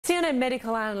CNN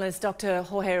medical analyst Dr.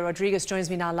 Jorge Rodriguez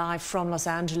joins me now live from Los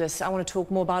Angeles. I want to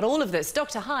talk more about all of this.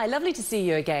 Doctor, hi, lovely to see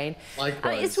you again.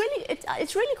 Likewise.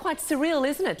 It's really quite surreal,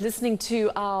 isn't it, listening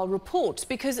to our report,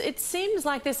 because it seems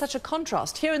like there's such a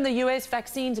contrast. Here in the US,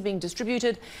 vaccines are being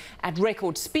distributed at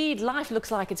record speed. Life looks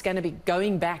like it's going to be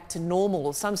going back to normal,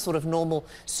 or some sort of normal,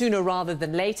 sooner rather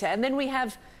than later. And then we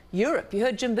have Europe. You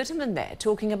heard Jim Bitterman there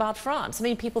talking about France. I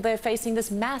mean, people there facing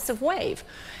this massive wave.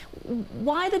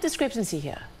 Why the discrepancy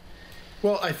here?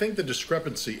 Well, I think the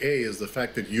discrepancy, A, is the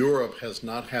fact that Europe has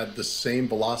not had the same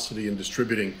velocity in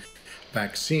distributing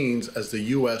vaccines as the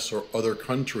US or other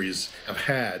countries have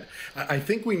had. I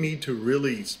think we need to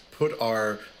really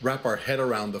wrap our head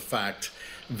around the fact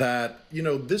that,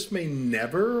 this may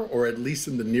never, or at least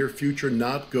in the near future,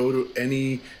 not go to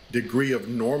any degree of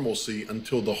normalcy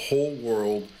until the whole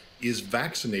world is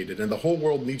vaccinated, and the whole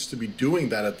world needs to be doing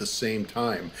that at the same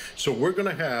time. So we're going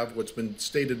to have what's been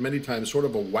stated many times, sort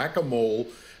of a whack-a-mole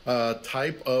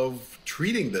type of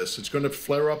treating this. It's going to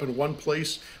flare up in one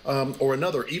place or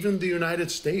another, even the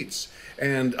United States.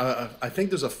 And I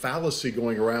think there's a fallacy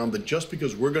going around that just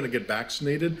because we're going to get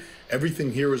vaccinated,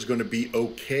 everything here is going to be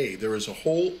okay. There is a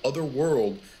whole other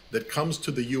world that comes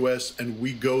to the US and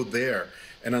we go there.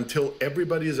 And until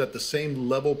everybody is at the same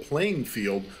level playing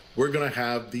field, we're going to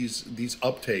have these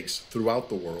uptakes throughout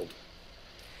the world.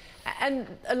 And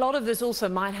a lot of this also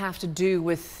might have to do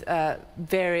with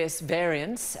various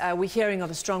variants. We're hearing of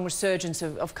a strong resurgence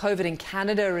of COVID in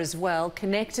Canada as well,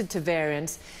 connected to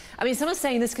variants. I mean, some are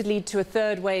saying this could lead to a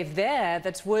third wave there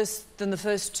that's worse than the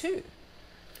first two.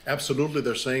 Absolutely,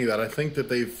 they're saying that. I think that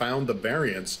they've found the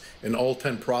variants in all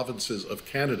 10 provinces of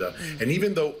Canada. And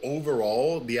even though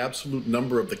overall the absolute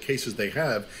number of the cases they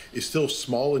have is still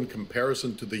small in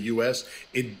comparison to the US,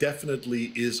 it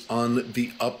definitely is on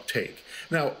the uptake.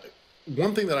 Now,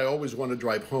 one thing that I always want to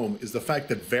drive home is the fact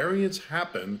that variants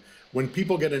happen when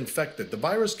people get infected. The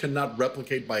virus cannot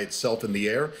replicate by itself in the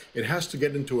air. It has to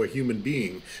get into a human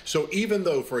being. So even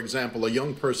though, for example, a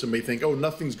young person may think, oh,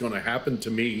 nothing's going to happen to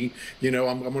me,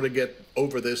 I'm going to get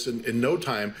over this in no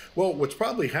time. Well, what's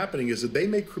probably happening is that they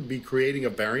may be creating a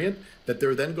variant that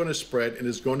they're then going to spread and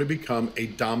is going to become a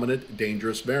dominant,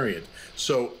 dangerous variant.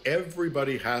 So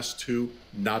everybody has to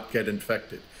not get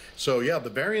infected. So yeah, the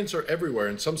variants are everywhere.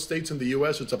 In some states in the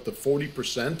US, it's up to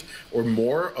 40% or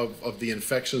more of the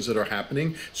infections that are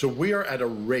happening. So we are at a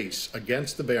race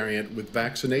against the variant with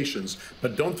vaccinations.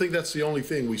 But don't think that's the only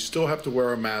thing. We still have to wear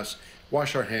our masks,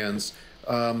 wash our hands,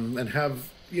 and have,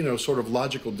 sort of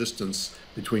logical distance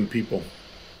between people.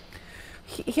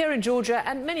 Here in Georgia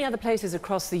and many other places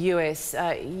across the US,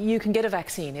 you can get a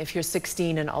vaccine if you're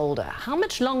 16 and older. How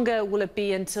much longer will it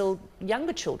be until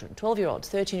younger children, 12-year-olds,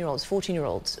 13-year-olds,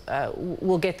 14-year-olds,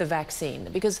 will get the vaccine?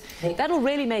 Because that'll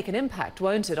really make an impact,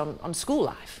 won't it, on school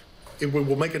life? It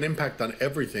will make an impact on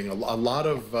everything. A lot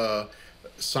of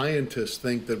scientists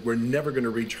think that we're never going to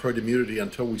reach herd immunity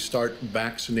until we start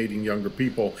vaccinating younger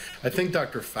people. I think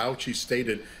Dr. Fauci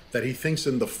stated that he thinks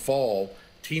in the fall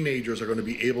teenagers are going to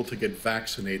be able to get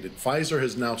vaccinated. Pfizer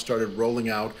has now started rolling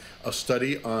out a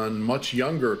study on much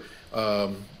younger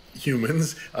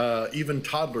humans, even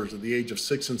toddlers at the age of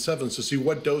 6 and 7, to see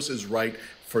what dose is right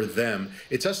for them.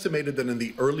 It's estimated that in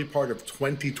the early part of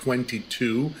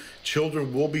 2022,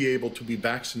 children will be able to be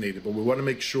vaccinated, but we want to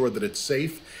make sure that it's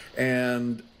safe,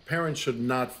 and parents should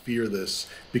not fear this,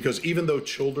 because even though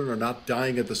children are not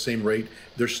dying at the same rate,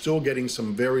 they're still getting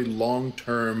some very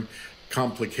long-term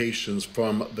complications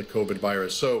from the COVID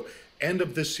virus. So end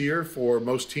of this year for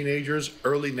most teenagers,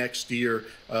 early next year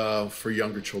for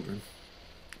younger children.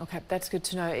 Okay, that's good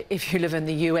to know if you live in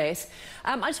the US.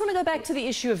 I just want to go back to the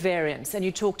issue of variants, and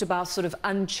you talked about sort of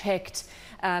unchecked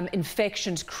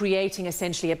infections creating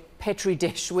essentially a petri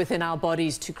dish within our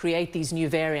bodies to create these new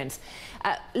variants.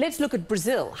 Let's look at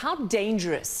Brazil. How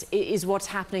dangerous is what's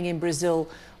happening in Brazil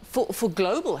for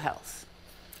global health?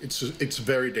 It's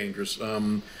very dangerous.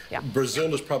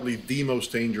 Brazil is probably the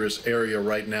most dangerous area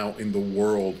right now in the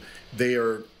world. They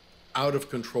are out of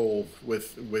control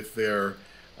with their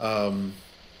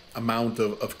amount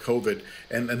of COVID.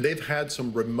 And they've had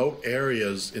some remote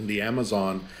areas in the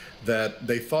Amazon that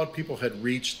they thought people had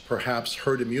reached perhaps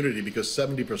herd immunity because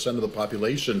 70% of the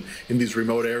population in these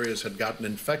remote areas had gotten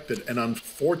infected. And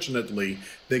unfortunately,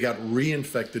 they got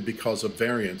reinfected because of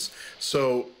variants.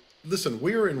 So listen,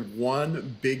 we're in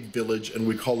one big village and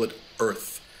we call it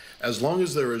Earth. As long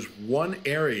as there is one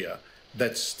area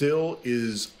that still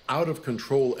is out of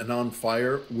control and on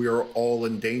fire, we are all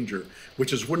in danger,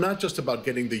 which is we're not just about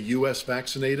getting the US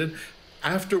vaccinated.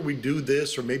 After we do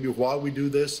this, or maybe while we do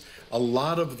this, a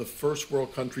lot of the first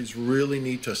world countries really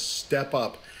need to step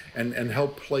up and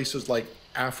help places like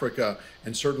Africa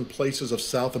and certain places of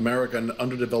South America and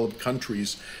underdeveloped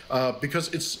countries, because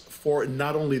it's for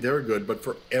not only their good, but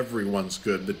for everyone's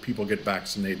good that people get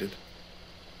vaccinated.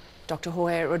 Dr.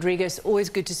 Jorge Rodriguez, always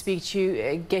good to speak to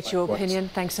you, get your Likewise. opinion.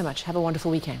 Thanks so much. Have a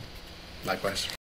wonderful weekend. Likewise.